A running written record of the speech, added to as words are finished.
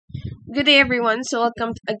Good day, everyone. So,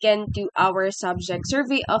 welcome again to our subject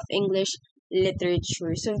survey of English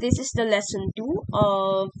literature. So, this is the lesson 2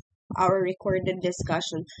 of our recorded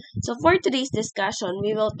discussion. So, for today's discussion,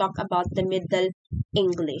 we will talk about the Middle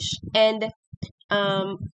English. And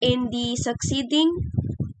in the succeeding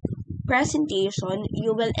presentation,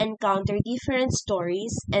 you will encounter different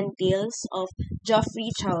stories and tales of Geoffrey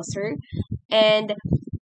Chaucer, and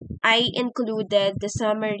I included the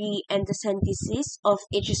summary and the synthesis of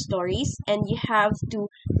each stories, and you have to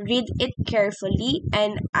read it carefully.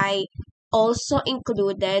 And I also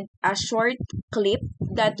included a short clip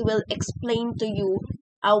that will explain to you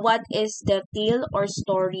what is the tale or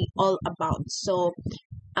story all about. So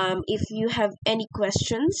if you have any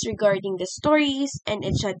questions regarding the stories and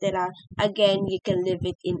etc., again, you can leave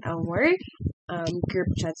it in our group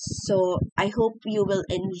chats. So I hope you will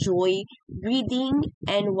enjoy reading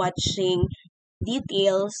and watching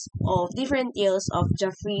details of different tales of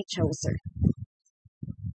Geoffrey Chaucer.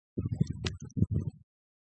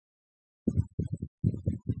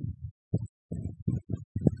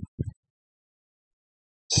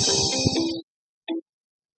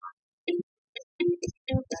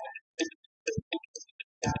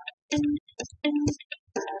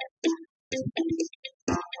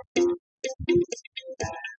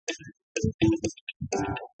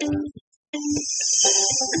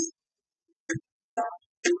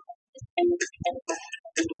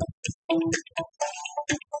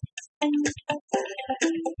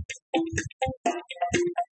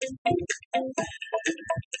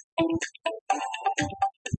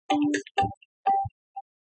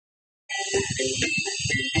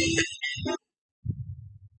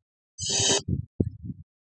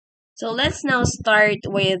 So let's now start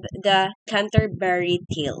with the Canterbury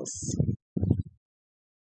Tales.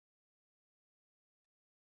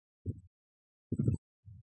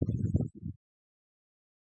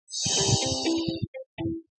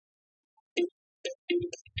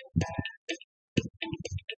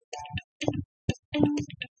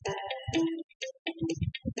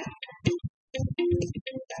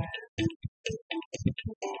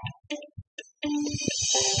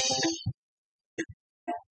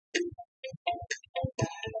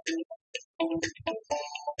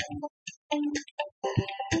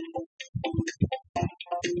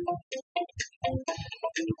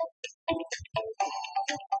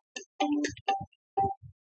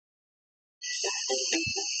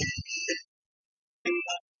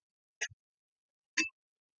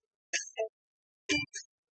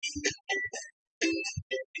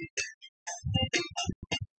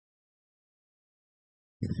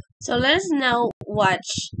 So let us now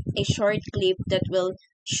watch a short clip that will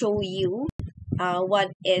show you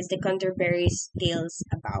what is the Canterbury's Tales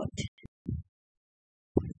about.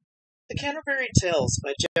 The Canterbury Tales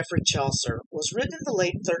by Geoffrey Chaucer was written in the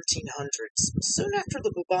late 1300s, soon after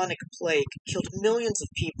the bubonic plague killed millions of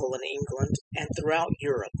people in England and throughout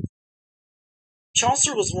Europe.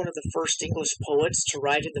 Chaucer was one of the first English poets to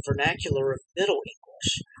write in the vernacular of Middle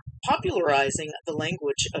English, popularizing the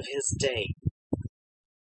language of his day.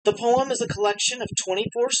 The poem is a collection of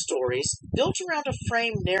 24 stories built around a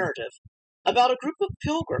frame narrative about a group of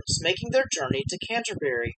pilgrims making their journey to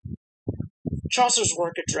Canterbury. Chaucer's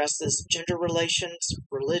work addresses gender relations,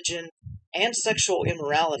 religion, and sexual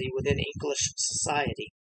immorality within English society.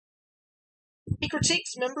 He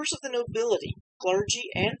critiques members of the nobility, clergy,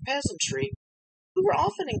 and peasantry who were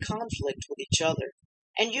often in conflict with each other,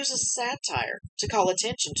 and uses satire to call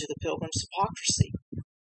attention to the pilgrims' hypocrisy.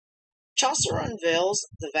 Chaucer unveils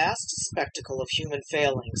the vast spectacle of human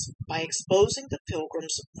failings by exposing the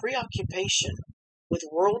pilgrims' preoccupation with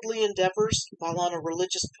worldly endeavors while on a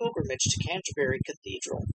religious pilgrimage to Canterbury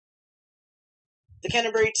Cathedral. The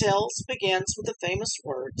Canterbury Tales begins with the famous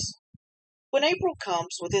words, "When April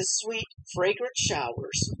comes with his sweet, fragrant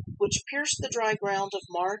showers, which pierce the dry ground of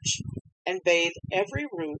March, and bathe every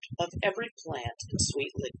root of every plant in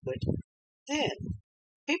sweet liquid, then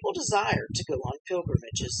people desire to go on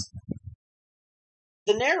pilgrimages."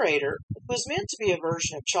 The narrator, who is meant to be a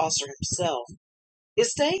version of Chaucer himself,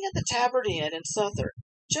 is staying at the Tabard Inn in Southwark,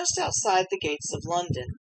 just outside the gates of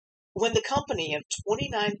London, when the company of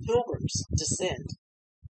 29 pilgrims descend.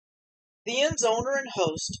 The inn's owner and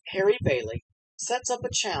host, Harry Bailey, sets up a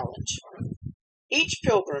challenge. Each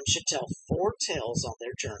pilgrim should tell 4 tales on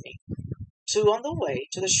their journey, 2 on the way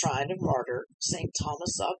to the shrine of martyr St.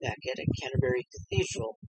 Thomas à Becket at Canterbury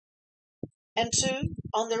Cathedral, and 2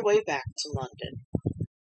 on their way back to London.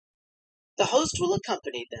 The host will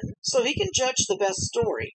accompany them so he can judge the best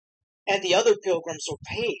story, and the other pilgrims will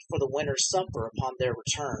pay for the winter's supper upon their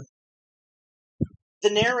return. The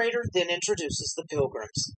narrator then introduces the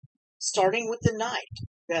pilgrims, starting with the knight,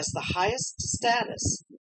 who has the highest status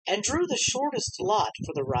and drew the shortest lot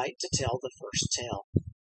for the right to tell the first tale.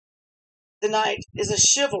 The knight is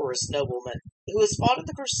a chivalrous nobleman who has fought in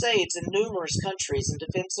the Crusades in numerous countries in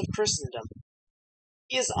defense of Christendom.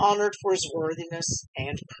 He is honored for his worthiness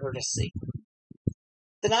and courtesy.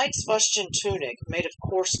 The knight's fustian tunic, made of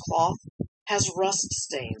coarse cloth, has rust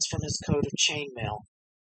stains from his coat of chainmail.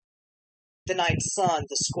 The knight's son,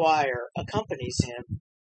 the squire, accompanies him.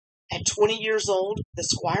 At 20 years old, the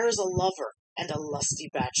squire is a lover and a lusty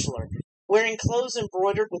bachelor, wearing clothes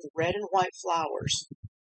embroidered with red and white flowers.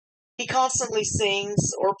 He constantly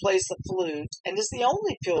sings or plays the flute, and is the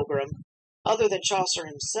only pilgrim, other than Chaucer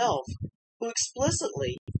himself, who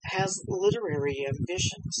explicitly has literary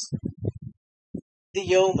ambitions. The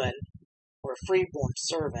yeoman, or freeborn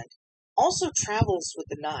servant, also travels with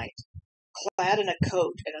the knight, clad in a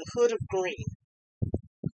coat and a hood of green.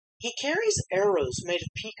 He carries arrows made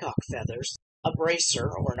of peacock feathers, a bracer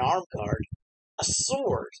or an arm guard, a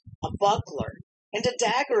sword, a buckler, and a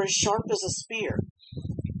dagger as sharp as a spear.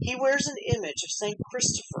 He wears an image of St.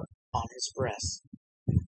 Christopher on his breast.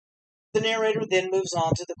 The narrator then moves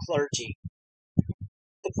on to the clergy.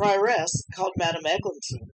 The prioress, called Madame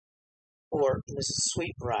Eglantine, or Mrs.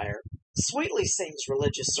 Sweetbriar, sweetly sings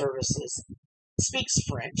religious services, speaks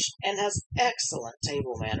French, and has excellent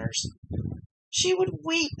table manners. She would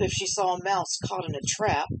weep if she saw a mouse caught in a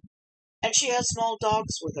trap, and she has small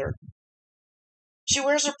dogs with her. She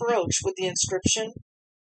wears a brooch with the inscription,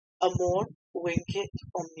 Amor vincit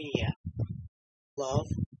omnia, love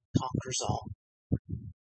conquers all.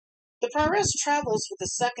 The prioress travels with a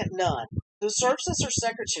second nun, who serves as her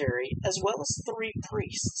secretary, as well as 3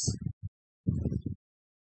 priests.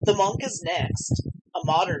 The monk is next, a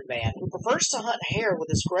modern man who prefers to hunt hare with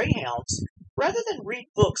his greyhounds rather than read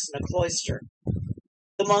books in a cloister.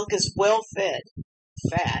 The monk is well fed,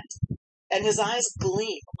 fat, and his eyes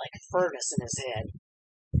gleam like a furnace in his head.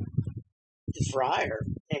 The friar,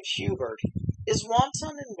 named Hubert, is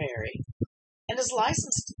wanton and merry, and is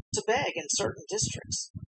licensed to beg in certain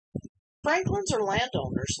districts. Franklins or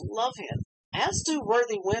landowners love him, as do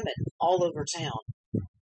worthy women all over town.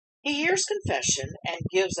 He hears confession and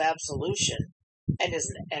gives absolution, and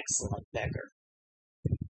is an excellent beggar.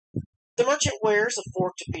 The merchant wears a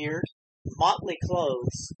forked beard, motley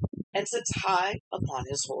clothes, and sits high upon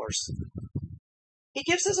his horse. He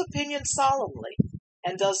gives his opinion solemnly,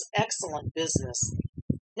 and does excellent business,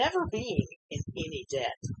 never being in any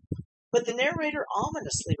debt. But the narrator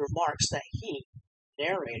ominously remarks that he,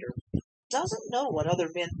 narrator, doesn't know what other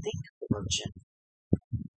men think of the merchant.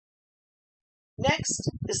 Next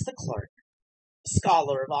is the clerk, a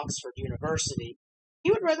scholar of Oxford University. He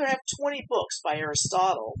would rather have 20 books by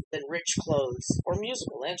Aristotle than rich clothes or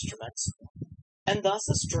musical instruments, and thus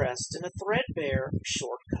is dressed in a threadbare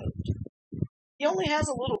short coat. He only has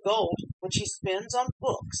a little gold, which he spends on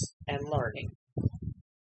books and learning.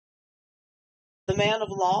 The man of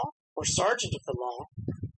law, or sergeant of the law,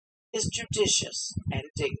 is judicious and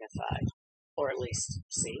dignified, or at least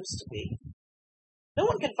seems to be. No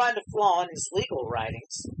one can find a flaw in his legal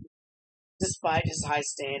writings. Despite his high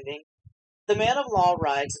standing, the man of law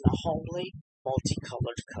rides in a homely,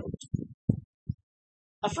 multicolored coat.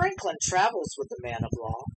 A Franklin travels with the man of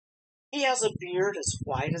law. He has a beard as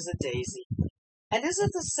white as a daisy, and is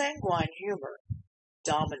of the sanguine humor,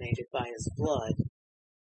 dominated by his blood.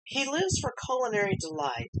 He lives for culinary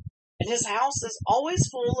delight, and his house is always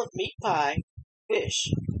full of meat pie,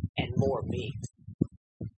 fish, and more meat.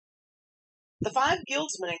 The 5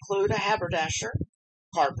 guildsmen include a haberdasher,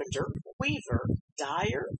 carpenter, weaver,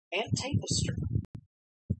 dyer, and tapister.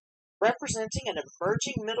 Representing an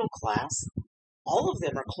emerging middle class, all of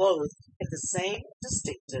them are clothed in the same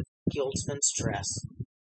distinctive guildsman's dress.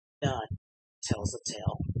 None tells a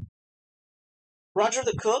tale. Roger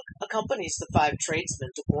the cook accompanies the 5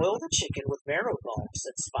 tradesmen to boil the chicken with marrow bones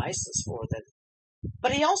and spices for them,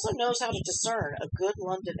 but he also knows how to discern a good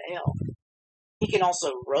London ale. He can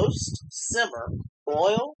also roast, simmer,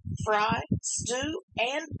 boil, fry, stew,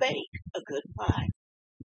 and bake a good pie.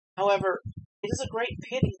 However, it is a great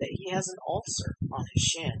pity that he has an ulcer on his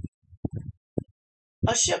shin.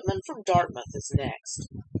 A shipman from Dartmouth is next,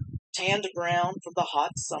 tanned brown from the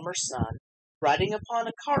hot summer sun, riding upon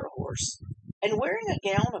a cart horse, and wearing a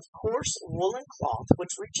gown of coarse woolen cloth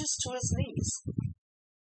which reaches to his knees.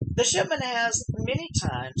 The shipman has many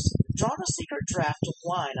times drawn a secret draught of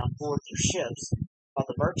wine on board their ships, while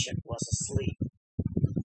the merchant was asleep.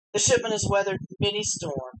 The shipman has weathered many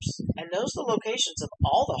storms, and knows the locations of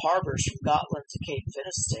all the harbors from Gotland to Cape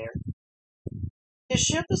Finisterre. His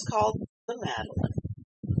ship is called the Madeline.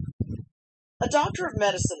 A doctor of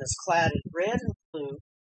medicine is clad in red and blue,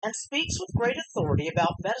 and speaks with great authority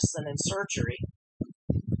about medicine and surgery.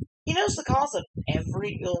 He knows the cause of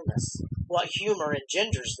every illness, what humor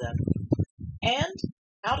engenders them, and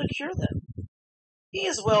how to cure them. He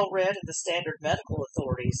is well read in the standard medical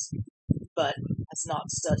authorities, but has not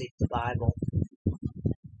studied the Bible.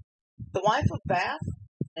 The wife of Bath,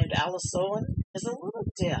 named Alisolan, is a little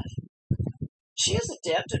deaf. She is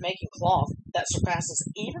adept at making cloth that surpasses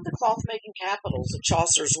even the cloth-making capitals of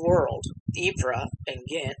Chaucer's world, Ypres and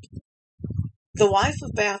Ghent. The wife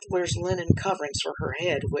of Bath wears linen coverings for her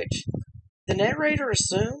head, which, the narrator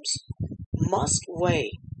assumes, must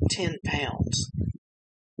weigh 10 pounds.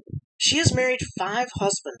 She has married 5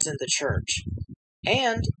 husbands in the church,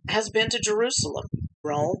 and has been to Jerusalem,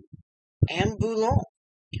 Rome, and Boulogne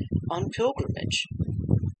on pilgrimage.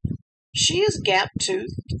 She is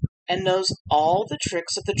gap-toothed and knows all the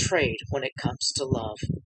tricks of the trade when it comes to love.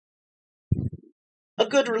 A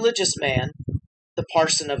good religious man, the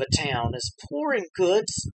parson of a town, is poor in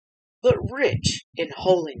goods, but rich in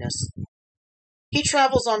holiness. He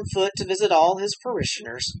travels on foot to visit all his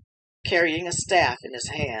parishioners, carrying a staff in his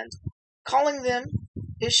hand, calling them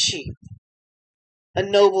his sheep. A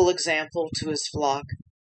noble example to his flock,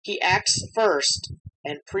 he acts first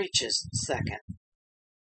and preaches second.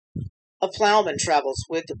 A plowman travels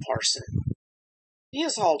with the parson. He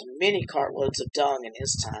has hauled many cartloads of dung in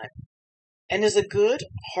his time, and is a good,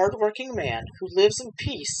 hard-working man who lives in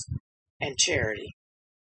peace and charity.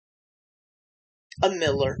 A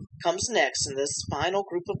miller comes next in this final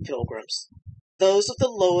group of pilgrims, those of the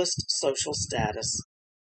lowest social status.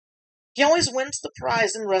 He always wins the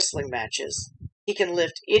prize in wrestling matches. He can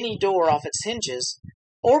lift any door off its hinges,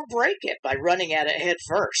 or break it by running at it head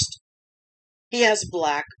first. He has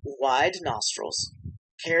black, wide nostrils,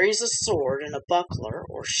 carries a sword and a buckler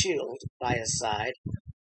or shield by his side,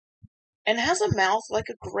 and has a mouth like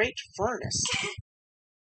a great furnace.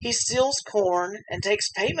 He steals corn and takes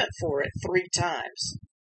payment for it 3 times.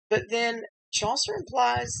 But then Chaucer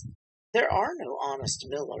implies there are no honest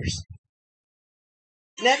millers.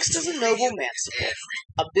 Next is a noble Manciple,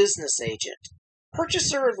 a business agent,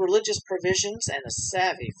 purchaser of religious provisions, and a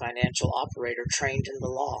savvy financial operator trained in the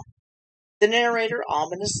law. The narrator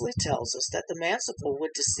ominously tells us that the Manciple would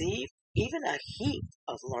deceive even a heap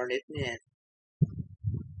of learned men.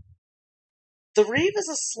 The Reeve is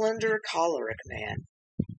a slender, choleric man,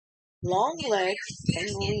 long-legged and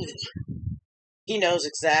lean. He knows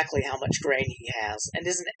exactly how much grain he has, and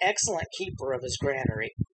is an excellent keeper of his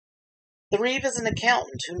granary. The Reeve is an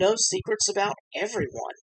accountant who knows secrets about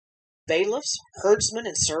everyone. Bailiffs, herdsmen,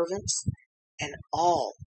 and servants, and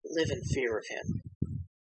all live in fear of him.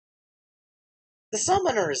 The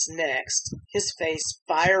summoner is next, his face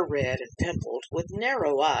fire-red and pimpled, with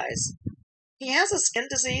narrow eyes. He has a skin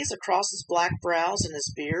disease across his black brows and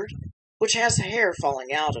his beard, which has hair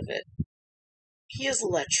falling out of it. He is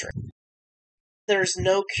lecherous. There is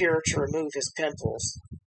no cure to remove his pimples.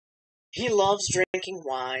 He loves drinking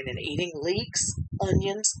wine and eating leeks,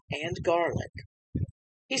 onions, and garlic.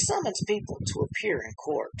 He summons people to appear in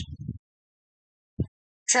court.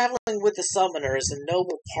 Traveling with the summoner is a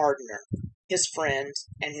noble pardoner, his friend,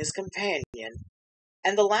 and his companion,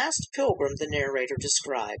 and the last pilgrim the narrator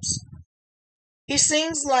describes. He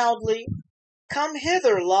sings loudly, "Come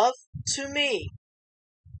hither, love, to me,"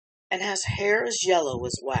 and has hair as yellow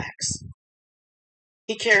as wax.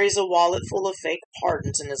 He carries a wallet full of fake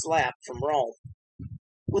pardons in his lap from Rome.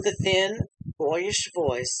 With a thin, boyish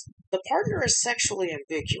voice, the pardoner is sexually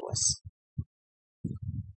ambiguous.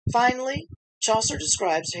 Finally, Chaucer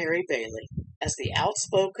describes Harry Bailey as the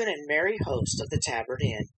outspoken and merry host of the Tabard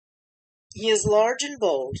Inn. He is large and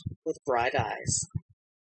bold, with bright eyes.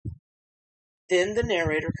 Then the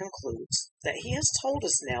narrator concludes that he has told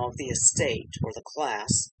us now of the estate or the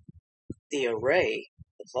class, the array,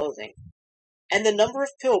 the clothing, and the number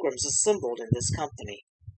of pilgrims assembled in this company.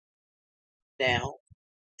 Now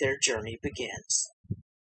their journey begins.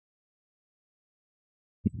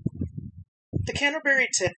 The Canterbury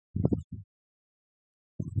Tale.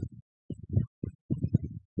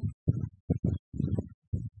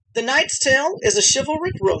 The Knight's Tale is a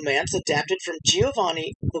chivalric romance adapted from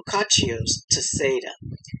Giovanni Boccaccio's Teseda,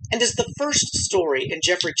 and is the first story in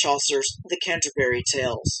Geoffrey Chaucer's The Canterbury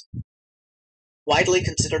Tales. Widely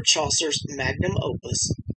considered Chaucer's magnum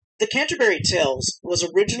opus, The Canterbury Tales was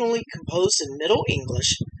originally composed in Middle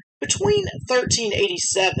English between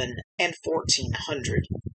 1387 and 1400.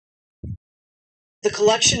 The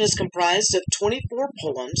collection is comprised of 24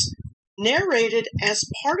 poems narrated as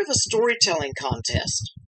part of a storytelling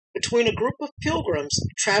contest between a group of pilgrims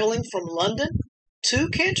traveling from London to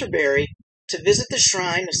Canterbury to visit the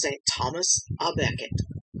shrine of St. Thomas à Becket.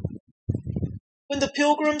 When the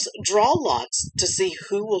pilgrims draw lots to see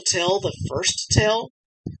who will tell the first tale,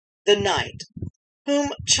 the knight, whom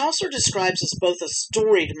Chaucer describes as both a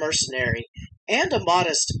storied mercenary and a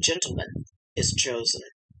modest gentleman, is chosen.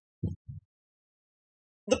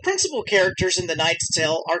 The principal characters in the knight's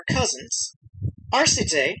tale are cousins,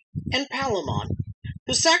 Arcite and Palamon,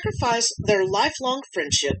 who sacrifice their lifelong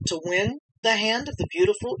friendship to win the hand of the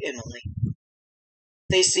beautiful Emily.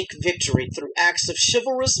 They seek victory through acts of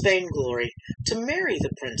chivalrous vainglory to marry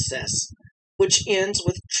the princess, which ends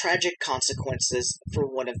with tragic consequences for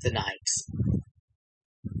one of the knights.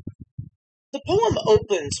 The poem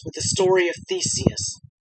opens with the story of Theseus,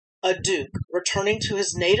 a duke returning to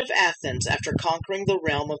his native Athens after conquering the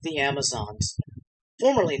realm of the Amazons,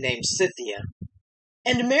 formerly named Scythia,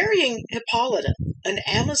 and marrying Hippolyta, an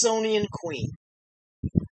Amazonian queen.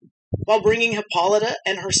 While bringing Hippolyta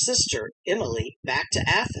and her sister, Emily, back to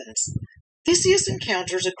Athens, Theseus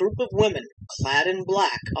encounters a group of women clad in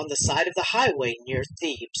black on the side of the highway near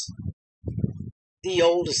Thebes. The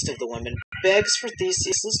oldest of the women begs for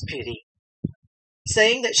Theseus's pity,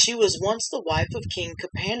 saying that she was once the wife of King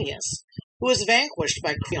Capaneus, who was vanquished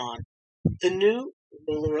by Creon, the new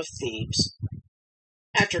ruler of Thebes.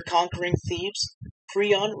 After conquering Thebes,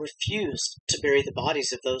 Creon refused to bury the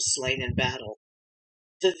bodies of those slain in battle.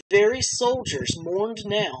 The very soldiers mourned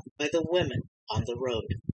now by the women on the road.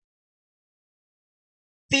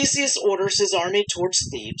 Theseus orders his army towards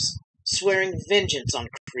Thebes, swearing vengeance on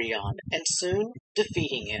Creon and soon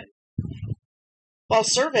defeating him. While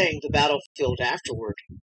surveying the battlefield afterward,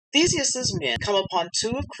 Theseus's men come upon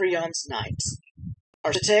two of Creon's knights,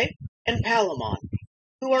 Arcite and Palamon,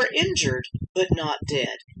 who are injured but not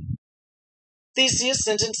dead. Theseus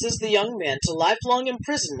sentences the young men to lifelong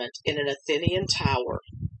imprisonment in an Athenian tower.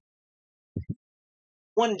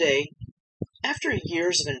 One day, after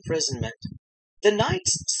years of imprisonment, the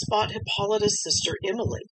knights spot Hippolyta's sister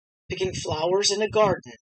Emily picking flowers in a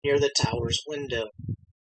garden near the tower's window.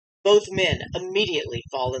 Both men immediately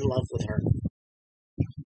fall in love with her.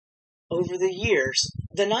 Over the years,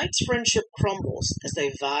 the knights' friendship crumbles as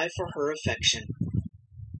they vie for her affection.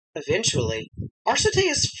 Eventually, Arcite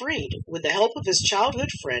is freed with the help of his childhood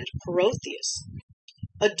friend Perotheus,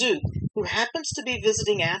 a duke who happens to be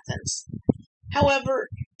visiting Athens. However,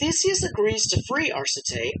 Theseus agrees to free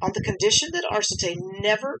Arcite on the condition that Arcite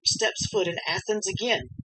never steps foot in Athens again,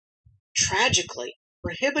 tragically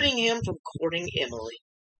prohibiting him from courting Emily.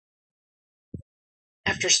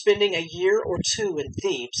 After spending a year or two in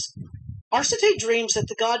Thebes, Arcite dreams that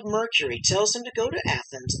the god Mercury tells him to go to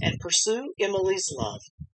Athens and pursue Emily's love.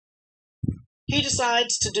 He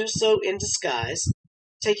decides to do so in disguise,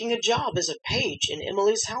 taking a job as a page in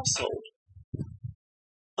Emily's household.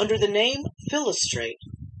 Under the name Philostrate,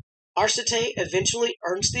 Arcite eventually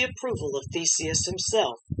earns the approval of Theseus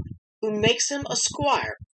himself, who makes him a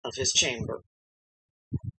squire of his chamber.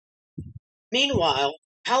 Meanwhile,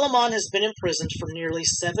 Palamon has been imprisoned for nearly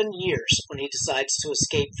 7 years when he decides to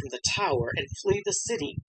escape from the tower and flee the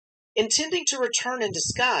city, intending to return in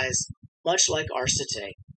disguise, much like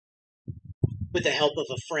Arcite. With the help of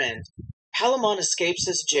a friend, Palamon escapes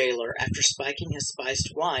his jailer after spiking his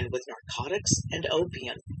spiced wine with narcotics and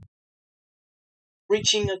opium.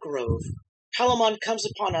 Reaching a grove, Palamon comes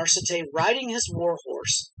upon Arcite riding his war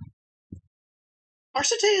horse.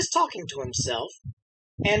 Arcite is talking to himself,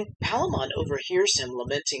 and Palamon overhears him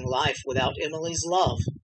lamenting life without Emily's love.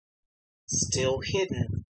 Still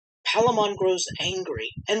hidden, Palamon grows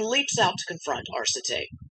angry and leaps out to confront Arcite.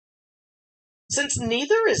 Since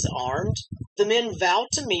neither is armed, the men vow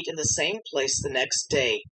to meet in the same place the next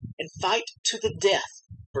day and fight to the death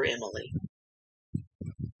for Emily.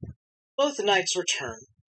 Both knights return,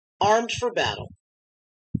 armed for battle,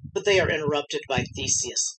 but they are interrupted by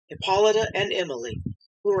Theseus, Hippolyta, and Emily,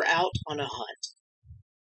 who are out on a hunt.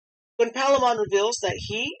 When Palamon reveals that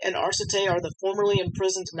he and Arcite are the formerly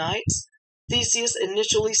imprisoned knights, Theseus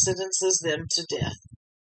initially sentences them to death.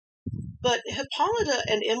 But Hippolyta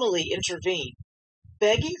and Emily intervene,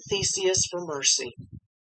 begging Theseus for mercy.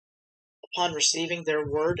 Upon receiving their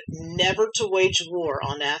word never to wage war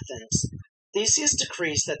on Athens, Theseus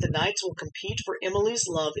decrees that the knights will compete for Emily's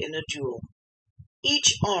love in a duel,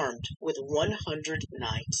 each armed with 100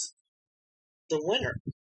 knights. The winner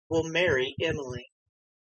will marry Emily.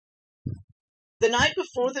 The night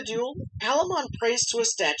before the duel, Palamon prays to a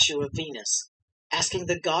statue of Venus, asking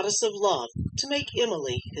the goddess of love to make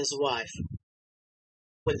Emily his wife.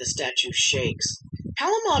 When the statue shakes,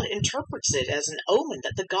 Palamon interprets it as an omen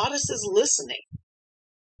that the goddess is listening.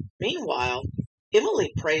 Meanwhile,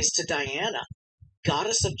 Emily prays to Diana,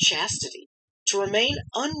 goddess of chastity, to remain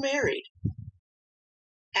unmarried,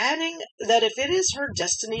 adding that if it is her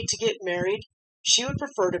destiny to get married, she would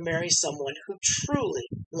prefer to marry someone who truly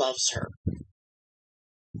loves her.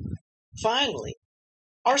 Finally,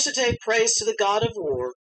 Arcite prays to the god of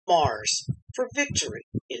war, Mars, for victory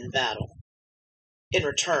in battle. In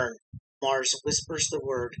return, Mars whispers the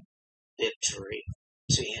word victory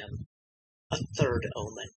to him, a third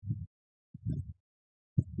omen.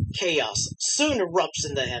 Chaos soon erupts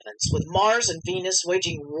in the heavens, with Mars and Venus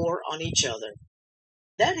waging war on each other.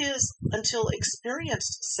 That is, until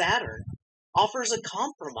experienced Saturn offers a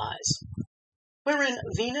compromise, wherein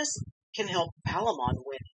Venus can help Palamon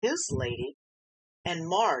win his lady, and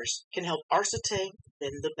Mars can help Arcite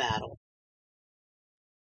win the battle.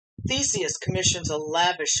 Theseus commissions a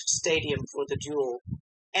lavish stadium for the duel,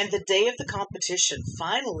 and the day of the competition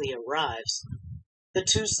finally arrives. The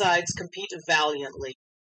two sides compete valiantly,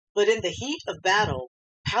 but in the heat of battle,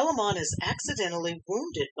 Palamon is accidentally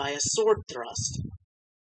wounded by a sword thrust.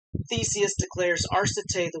 Theseus declares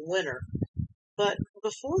Arcite the winner, but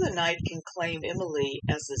before the knight can claim Emily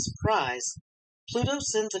as his prize, Pluto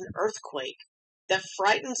sends an earthquake that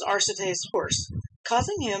frightens Arcite's horse,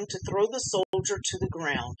 causing him to throw the soldier to the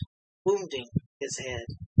ground, wounding his head.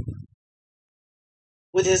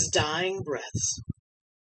 With his dying breaths,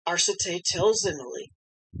 Arcite tells Emily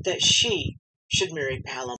that she should marry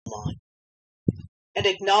Palamon, and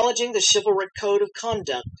acknowledging the chivalric code of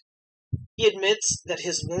conduct, he admits that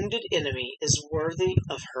his wounded enemy is worthy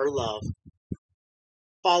of her love.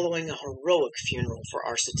 Following a heroic funeral for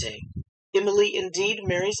Arcite, Emily indeed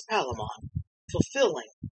marries Palamon, fulfilling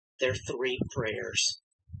their 3 prayers.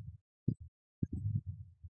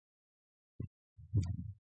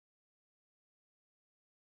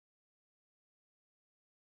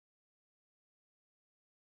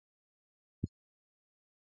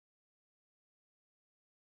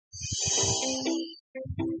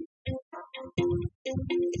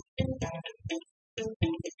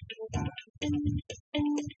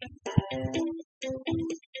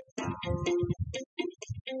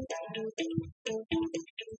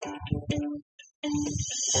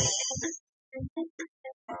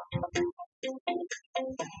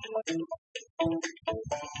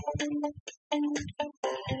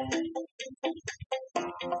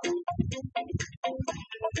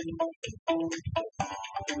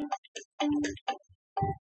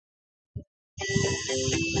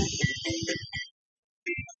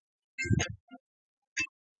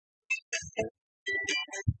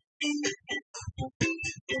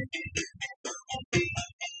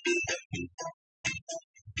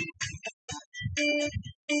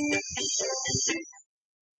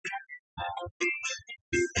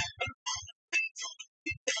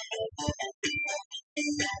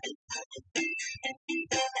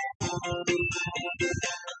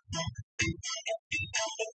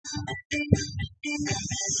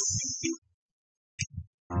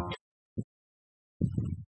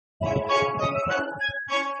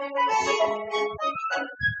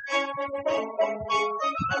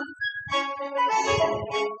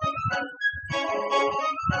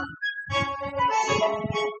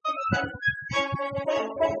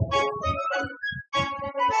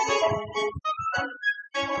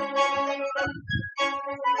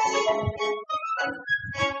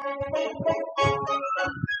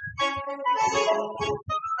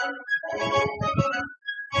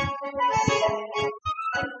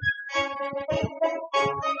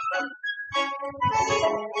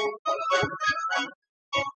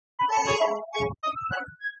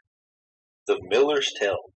 The Miller's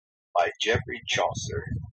Tale by Geoffrey Chaucer.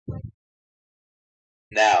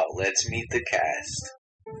 Now let's meet the cast.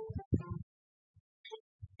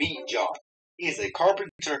 Meet John. He is a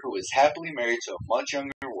carpenter who is happily married to a much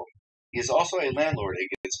younger woman. He is also a landlord and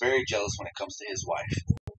gets very jealous when it comes to his wife.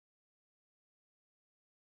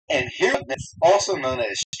 And here is also known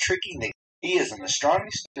as Tricky Nicky. He is an astronomy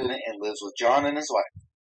student and lives with John and his wife.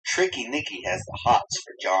 Tricky Nicky has the hots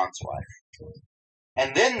for John's wife.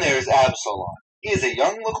 And then there's Absalom. He is a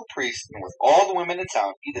young local priest, and with all the women in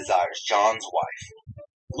town, he desires John's wife.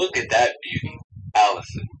 Look at that beauty,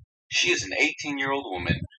 Allison. She is an 18-year-old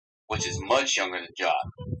woman, which is much younger than John.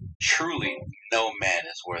 Truly, no man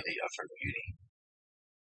is worthy of her beauty.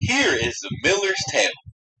 Here is the Miller's Tale.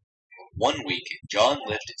 One week, John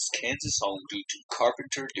left his Kansas home due to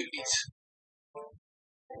carpenter duties.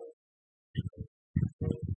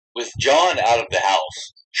 With John out of the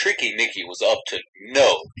house, Tricky Nicky was up to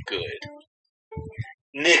no good.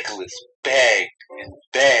 Nicholas begged and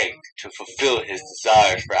begged to fulfill his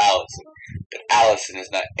desires for Allison, but Allison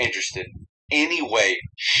is not interested in any way,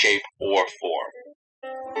 shape, or form.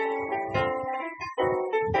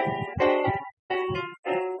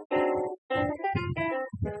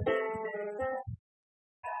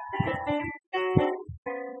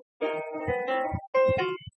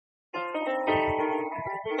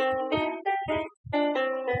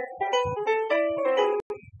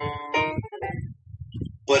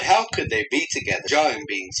 But how could they be together, John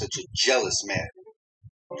being such a jealous man?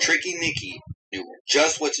 Tricky Nicky knew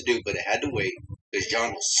just what to do, but it had to wait, because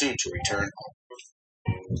John was soon to return home.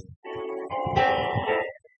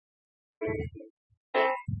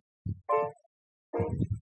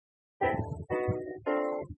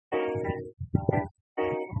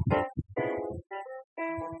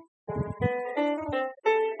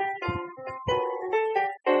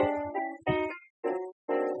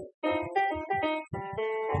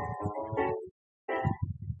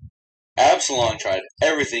 Absalom tried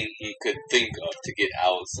everything he could think of to get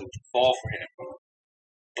Allison to fall for him,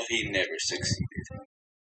 but he never succeeded.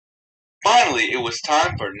 Finally, it was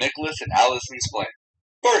time for Nicholas and Allison's plan.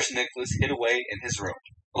 First, Nicholas hid away in his room.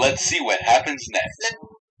 Let's see what happens next.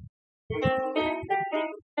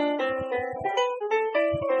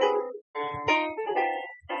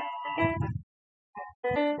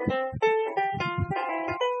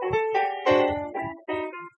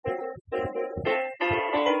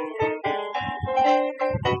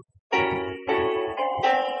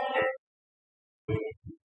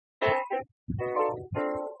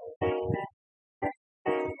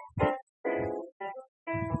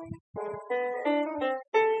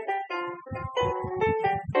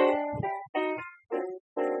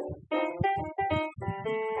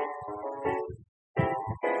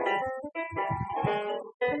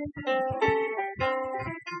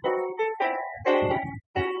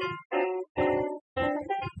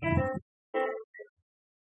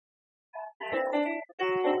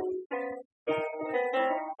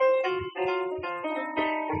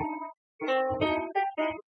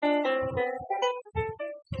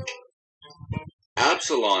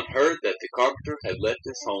 Absalom heard that the carpenter had left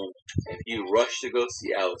his home, and he rushed to go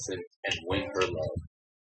see Allison and win her love.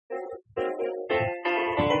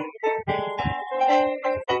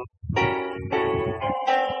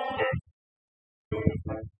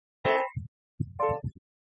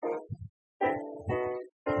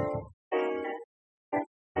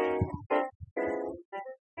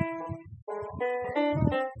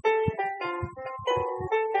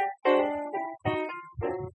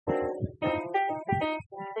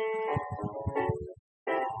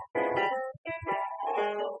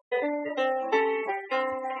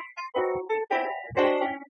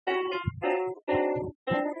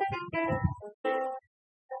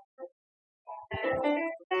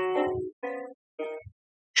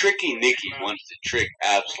 Tricky Nicky wanted to trick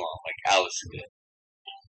Absalom like Allison did,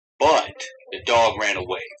 but the dog ran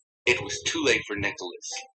away. It was too late for Nicholas.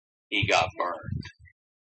 He got burned.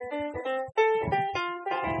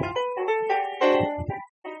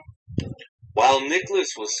 While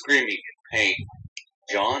Nicholas was screaming in pain,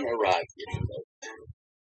 John arrived in a boat.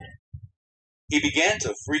 He began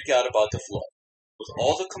to freak out about the flood. With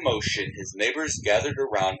all the commotion, his neighbors gathered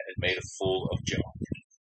around and made a fool of John.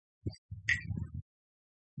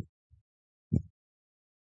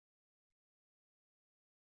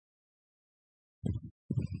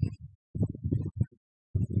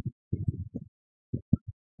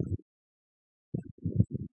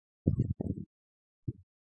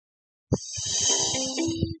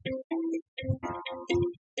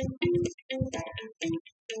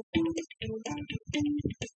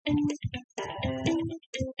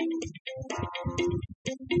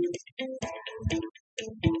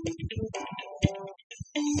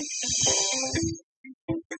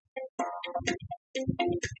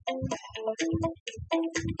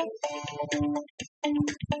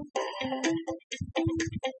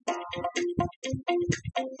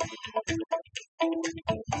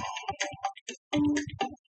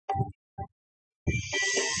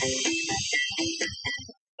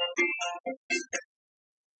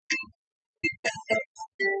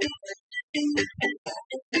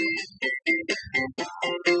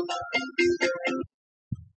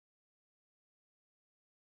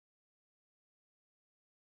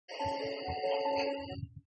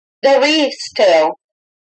 The Reeve's Tale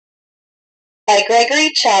by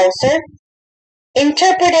Gregory Chaucer,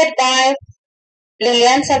 interpreted by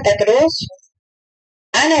Lilian Santa Cruz,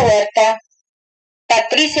 Ana Huerta,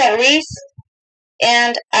 Patricia Ruiz,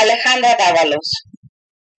 and Alejandra Dávalos.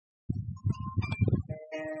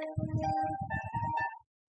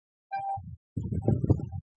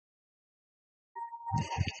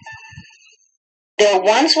 There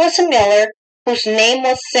once was a miller whose name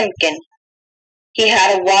was Simpkin. He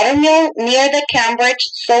had a watermill near the Cambridge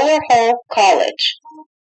Solihull College.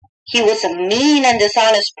 He was a mean and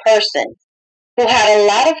dishonest person who had a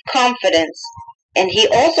lot of confidence, and he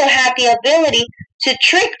also had the ability to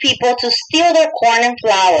trick people to steal their corn and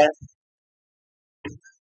flour.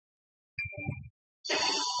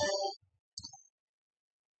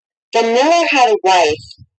 The miller had a wife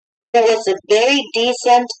who was a very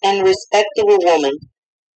decent and respectable woman.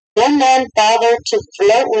 No man bothered to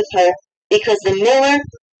flirt with her because the miller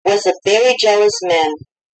was a very jealous man.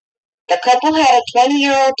 The couple had a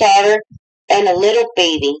 20-year-old daughter and a little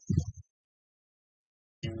baby.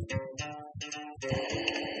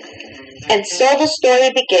 And so the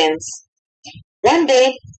story begins. One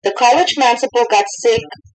day, the college principal got sick,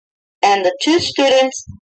 and the two students,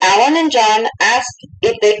 Alan and John, asked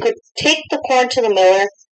if they could take the corn to the miller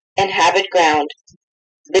and have it ground.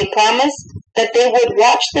 They promised that they would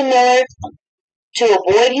watch the miller to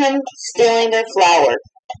avoid him stealing their flour,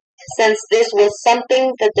 since this was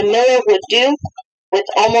something that the miller would do with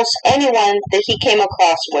almost anyone that he came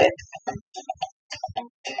across with.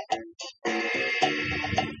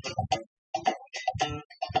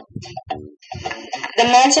 The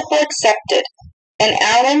principal accepted, and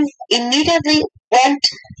Alan immediately went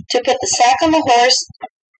to put the sack on the horse,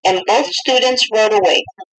 and both students rode away.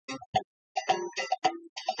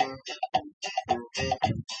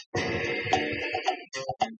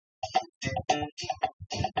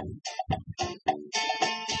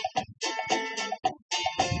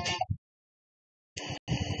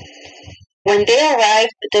 When they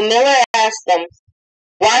arrived, the miller asked them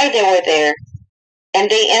why they were there, and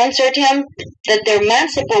they answered him that their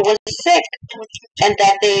principal was sick and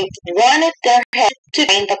that they wanted their head to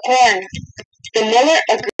grind the corn. The miller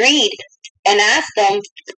agreed and asked them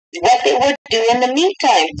what they would do in the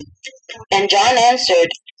meantime, and John answered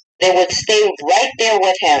they would stay right there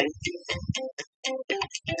with him.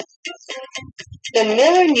 The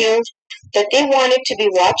miller knew that they wanted to be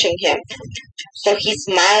watching him, so he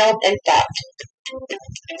smiled and thought,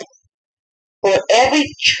 for every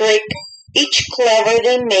trick, each clever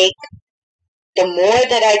they make, the more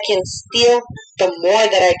that I can steal, the more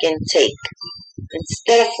that I can take.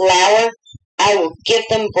 Instead of flour, I will give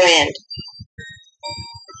them brand.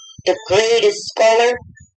 The greatest scholar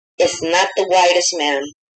is not the wisest man.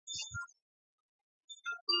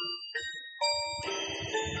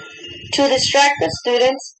 To distract the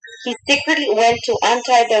students, he secretly went to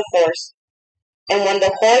untie their horse, and when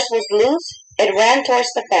the horse was loose, it ran towards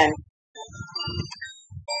the fen.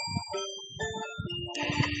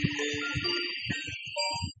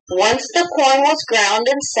 Once the corn was ground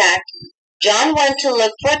and sacked, John went to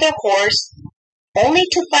look for the horse, only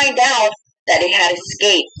to find out that it had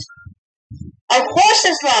escaped. "Our horse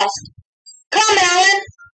is lost! Come, Alan,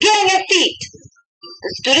 get on your feet!"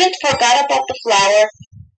 The students forgot about the flour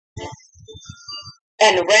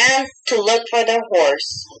and ran to look for their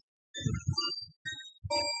horse.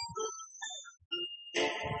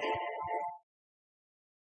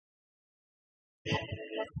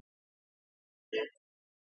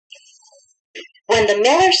 When the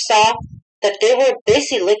miller saw that they were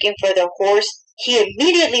busy looking for their horse, he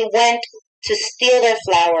immediately went to steal their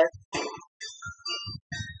flour.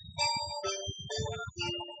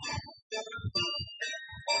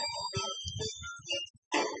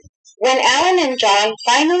 When Alan and John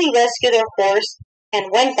finally rescued their horse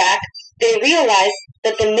and went back, they realized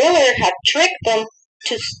that the miller had tricked them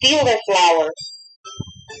to steal their flour.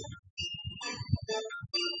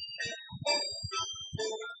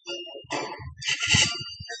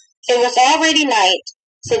 It was already night,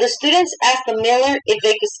 so the students asked the miller if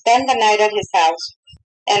they could spend the night at his house,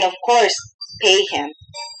 and of course, pay him.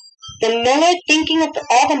 The miller, thinking of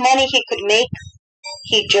all the money he could make,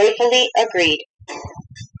 he joyfully agreed.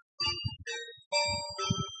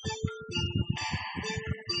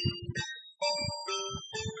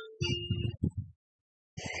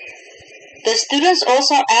 The students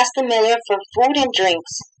also asked the miller for food and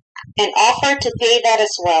drinks, and offered to pay that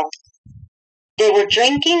as well. They were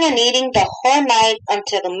drinking and eating the whole night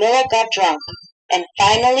until the miller got drunk, and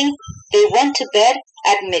finally they went to bed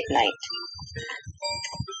at midnight.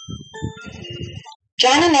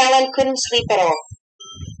 John and Alan couldn't sleep at all.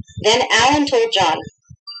 Then Alan told John,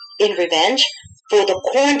 "In revenge for the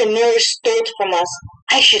corn the miller stole from us,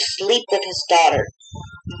 I should sleep with his daughter."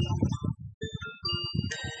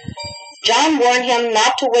 John warned him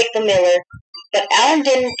not to wake the miller, but Alan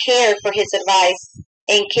didn't care for his advice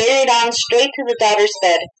and carried on straight to the daughter's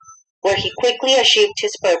bed, where he quickly achieved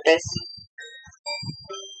his purpose.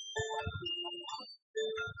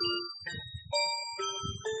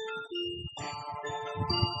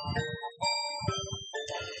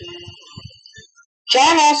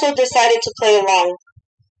 John also decided to play along,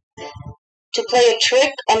 to play a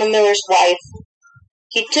trick on the miller's wife.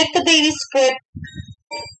 He took the baby's crib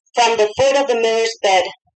from the foot of the miller's bed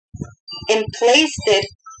and placed it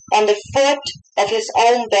on the foot of his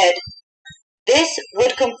own bed. This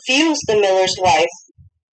would confuse the miller's wife.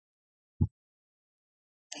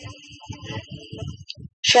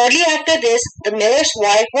 Shortly after this, the miller's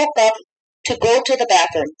wife woke up to go to the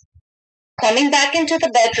bathroom. Coming back into the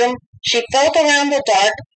bedroom, she felt around the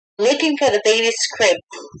dark, looking for the baby's crib,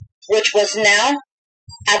 which was now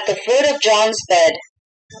at the foot of John's bed.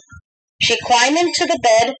 She climbed into the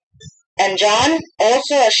bed, and John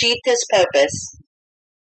also achieved his purpose.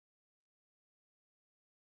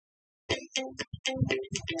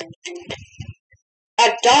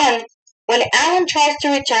 At dawn, when Alan tries to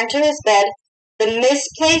return to his bed, the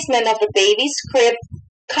misplacement of the baby's crib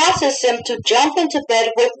causes him to jump into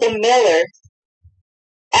bed with the miller.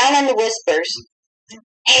 Alan whispers,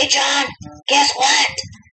 "Hey John, guess what?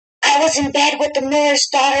 I was in bed with the miller's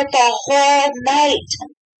daughter the whole night."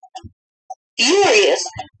 Furious,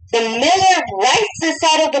 the miller rises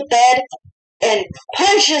out of the bed and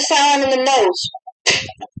punches Alan in the nose.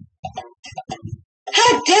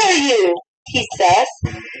 "How dare you?" he says.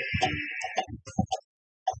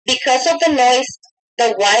 Because of the noise,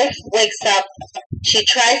 the wife wakes up. She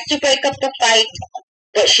tries to break up the fight,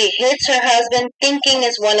 but she hits her husband thinking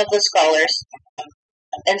is one of the scholars.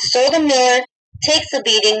 And so the miller takes a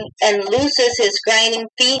beating and loses his grinding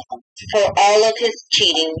feet for all of his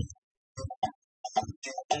cheating.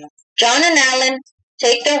 John and Alan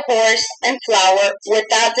take their horse and flour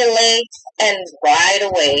without delay and ride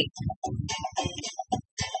away.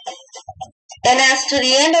 And as to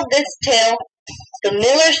the end of this tale, the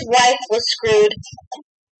miller's wife was screwed,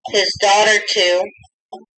 his daughter too.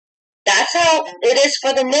 That's how it is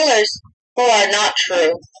for the millers who are not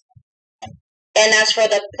true. And as for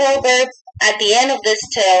the proverb at the end of this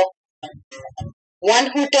tale,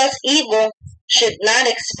 one who does evil should not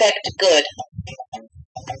expect good.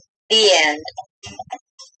 The end.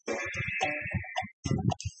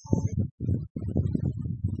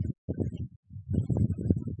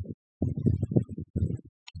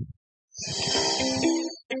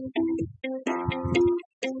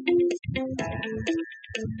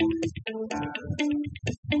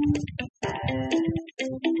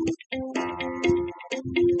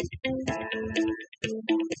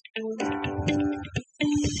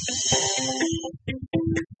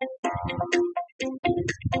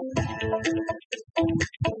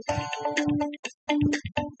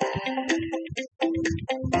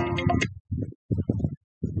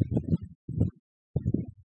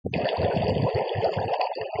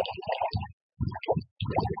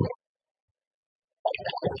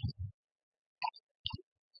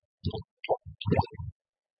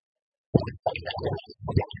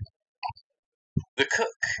 The cook,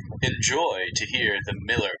 in joy to hear the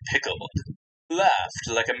miller pickled, laughed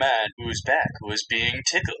like a man whose back was being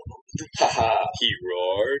tickled. Ha ha! He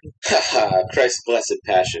roared. Ha ha! Christ's blessed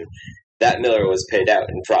passion! That miller was paid out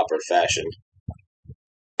in proper fashion.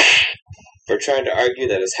 For trying to argue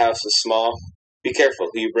that his house was small, be careful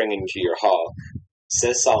who you bring into your hall.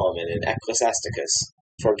 Says Solomon in Ecclesiasticus,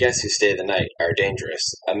 for guests who stay the night are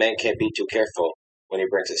dangerous. A man can't be too careful when he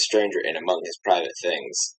brings a stranger in among his private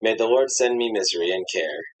things. May the Lord send me misery and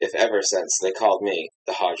care, if ever since they called me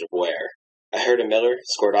the Hodge of Ware. I heard a miller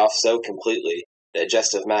scored off so completely that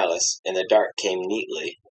jest of malice in the dark came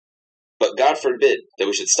neatly. But God forbid that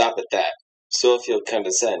we should stop at that. So if you'll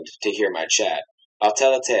condescend to hear my chat, I'll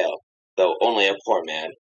tell a tale, though only a poor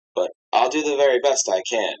man, but I'll do the very best I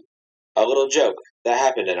can. A little joke that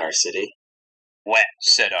happened in our city. Well,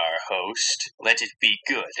 said our host, let it be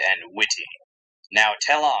good and witty. Now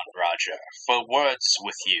tell on, Roger, for words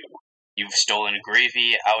with you. You've stolen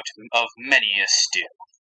gravy out of many a stew.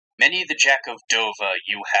 Many the Jack of Dover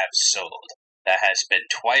you have sold, that has been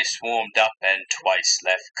twice warmed up and twice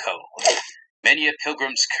left cold. Many a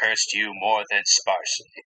pilgrim's cursed you more than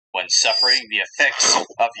sparsely, when suffering the effects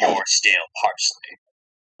of your stale parsley,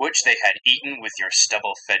 which they had eaten with your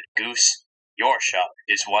stubble-fed goose. Your shop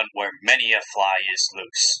is one where many a fly is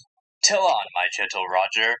loose. Tell on, my gentle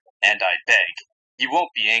Roger, and I beg, you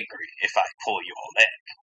won't be angry if I pull your leg.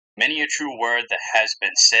 Many a true word that has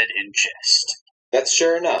been said in jest. That's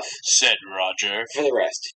sure enough, said Roger. For the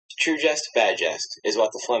rest, true jest, bad jest, is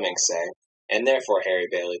what the Flemings say. And therefore, Harry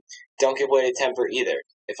Bailey, don't give way to temper either,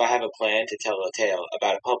 if I have a plan to tell a tale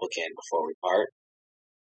about a publican before we part.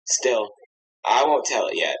 Still, I won't tell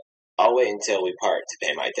it yet. I'll wait until we part to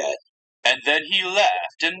pay my debt. And then he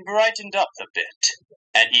laughed and brightened up a bit,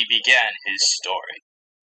 and he began his story.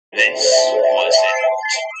 This was it.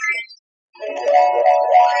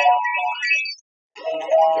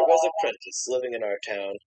 There was a prentice living in our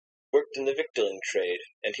town, worked in the victualling trade,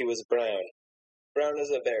 and he was brown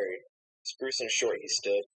as a berry, spruce and short he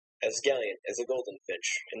stood, as gallant as a golden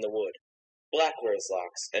finch in the wood. Black were his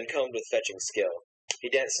locks, and combed with fetching skill. He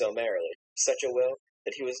danced so merrily, such a will,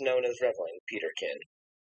 that he was known as reveling Peterkin.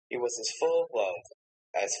 He was as full of love,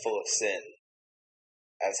 as full of sin,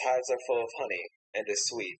 as hives are full of honey, and as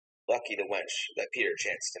sweet, lucky the wench that Peter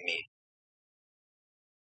chanced to meet.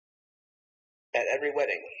 At every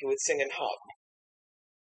wedding he would sing and hop,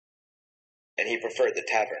 and he preferred the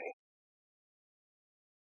tavern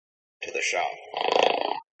to the shop.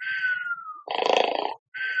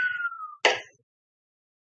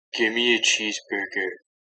 Give me a cheeseburger.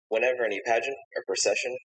 Whenever any pageant or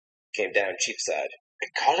procession came down Cheapside, I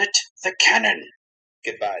call it the cannon.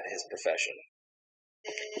 goodbye to his profession.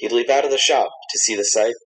 He'd leap out of the shop to see the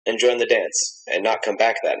sight and join the dance, and not come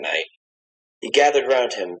back that night. He gathered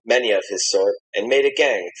round him many of his sort, and made a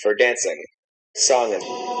gang for dancing, song, and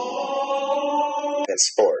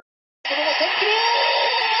sport.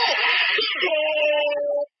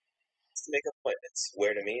 To make appointments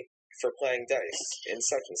where to meet for playing dice in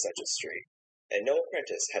such and such a street, and no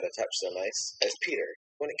apprentice had a touch so nice as Peter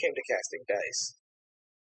when it came to casting dice.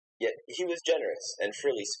 Yet he was generous and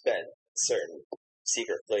freely spent certain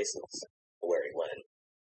secret places where he went.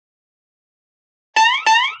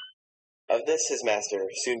 Of this his master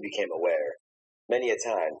soon became aware. Many a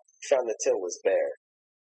time he found the till was bare.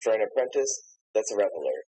 For an apprentice that's a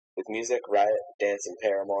reveller, with music, riot, dance, and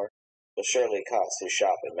paramour, will surely cost his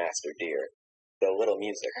shop and master dear, though little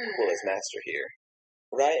music will his master hear.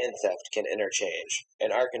 Riot and theft can interchange,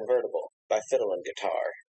 and are convertible by fiddle and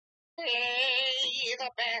guitar. Play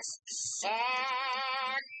the best song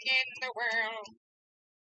in the world.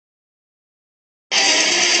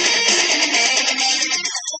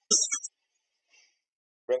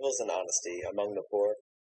 Revels and honesty among the poor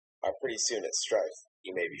are pretty soon at strife,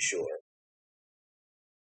 you may be sure.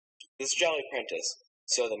 This jolly prentice,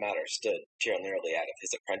 so the matter stood, till nearly out of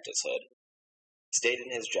his apprenticehood, stayed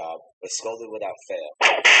in his job, was scolded without fail,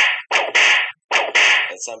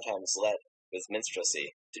 and sometimes led with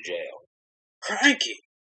minstrelsy to jail. Cranky!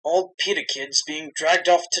 Old Peterkin's being dragged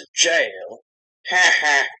off to jail. Ha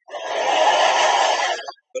ha!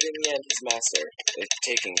 But in the end his master,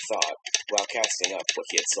 taking thought, while casting up what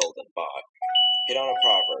he had sold and bought, hit on a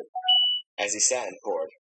proverb, as he sat and poured,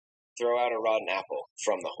 "Throw out a rotten apple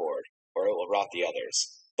from the hoard, or it will rot the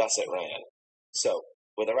others." Thus it ran. So,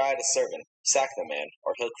 with a riotous servant, sack the man,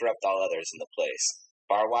 or he'll corrupt all others in the place.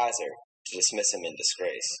 Far wiser to dismiss him in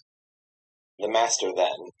disgrace. The master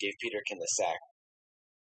then gave Peterkin the sack.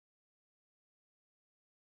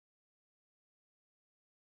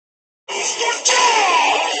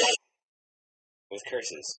 With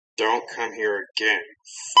curses, Don't come here again.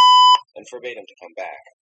 and forbade him to come back.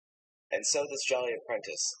 And so this jolly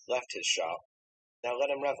apprentice left his shop. Now let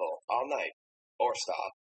him revel all night, or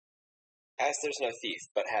stop. As there's no thief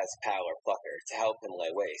but has pal or plucker to help him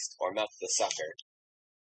lay waste or melt the sucker,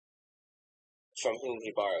 from whom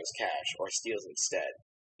he borrows cash or steals instead,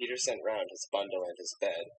 Peter sent round his bundle and his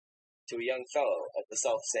bed to a young fellow of the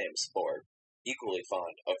self-same sport, equally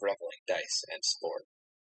fond of reveling dice and sport.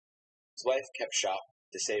 His wife kept shop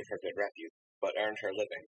to save her good repute, but earned her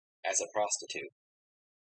living as a prostitute.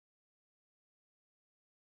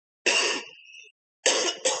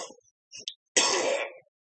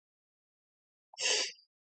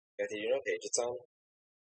 Do you know what page it's on?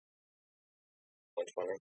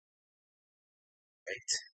 120.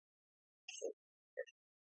 Right.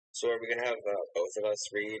 So are we gonna have both of us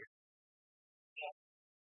read?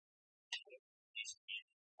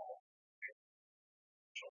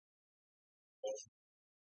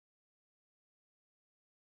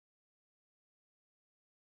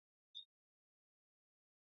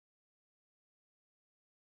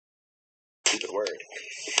 Stupid word.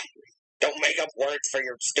 Don't make up words for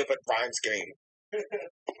your stupid rhyme scheme.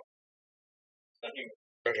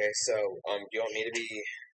 Okay, so do you want me to be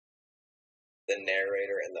the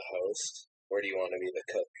narrator and the host, or do you want to be the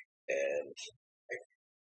cook? And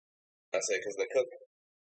I'll say because the cook.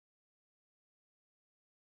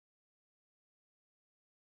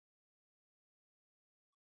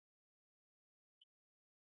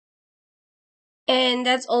 And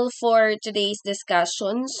that's all for today's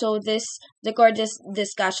discussion. So this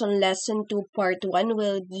discussion lesson 2 part 1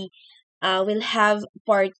 will have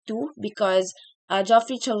part 2 because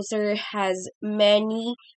Geoffrey Chaucer has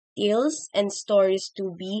many tales and stories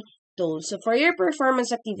to be told. So for your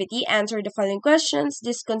performance activity, answer the following questions.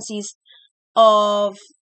 This consists of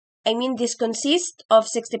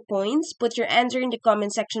 60 points. Put your answer in the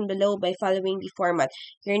comment section below by following the format.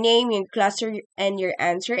 Your name, your cluster, and your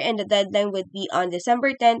answer. And the deadline would be on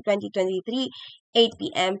December 10, 2023, 8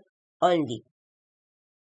 p.m. only.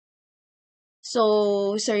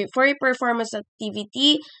 So, sorry, for your performance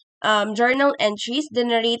activity, journal entries, the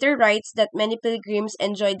narrator writes that many pilgrims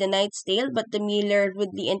enjoyed the knight's tale, but the miller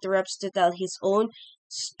rudely interrupts to tell his own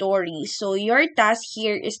story. So your task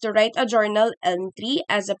here is to write a journal entry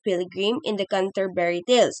as a pilgrim in the Canterbury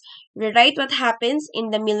Tales. Rewrite what happens in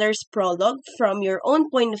the miller's prologue from your own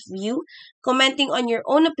point of view, commenting on your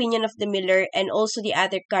own opinion of the miller and also the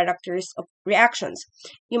other characters' reactions.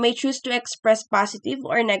 You may choose to express positive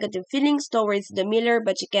or negative feelings towards the miller,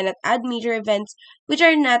 but you cannot add major events which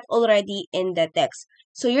are not already in the text.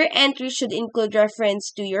 So your entry should include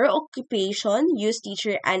reference to your occupation, use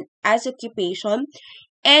teacher and as occupation,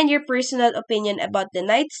 and your personal opinion about the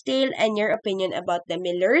knight's tale and your opinion about the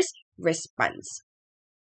miller's response.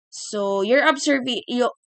 So you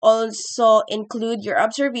also include your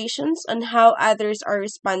observations on how others are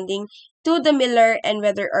responding to the miller and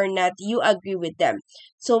whether or not you agree with them.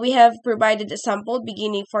 So we have provided a sample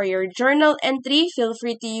beginning for your journal entry. Feel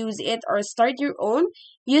free to use it or start your own.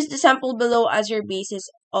 Use the sample below as your basis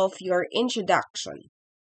of your introduction.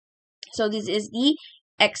 So this is the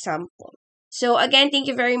example. So again, thank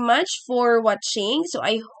you very much for watching. So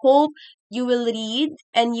I hope you will read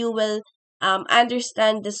and you will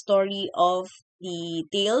understand the story of the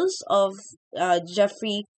tales of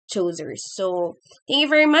Geoffrey Chaucer. So thank you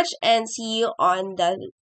very much and see you on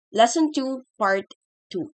the lesson 2 part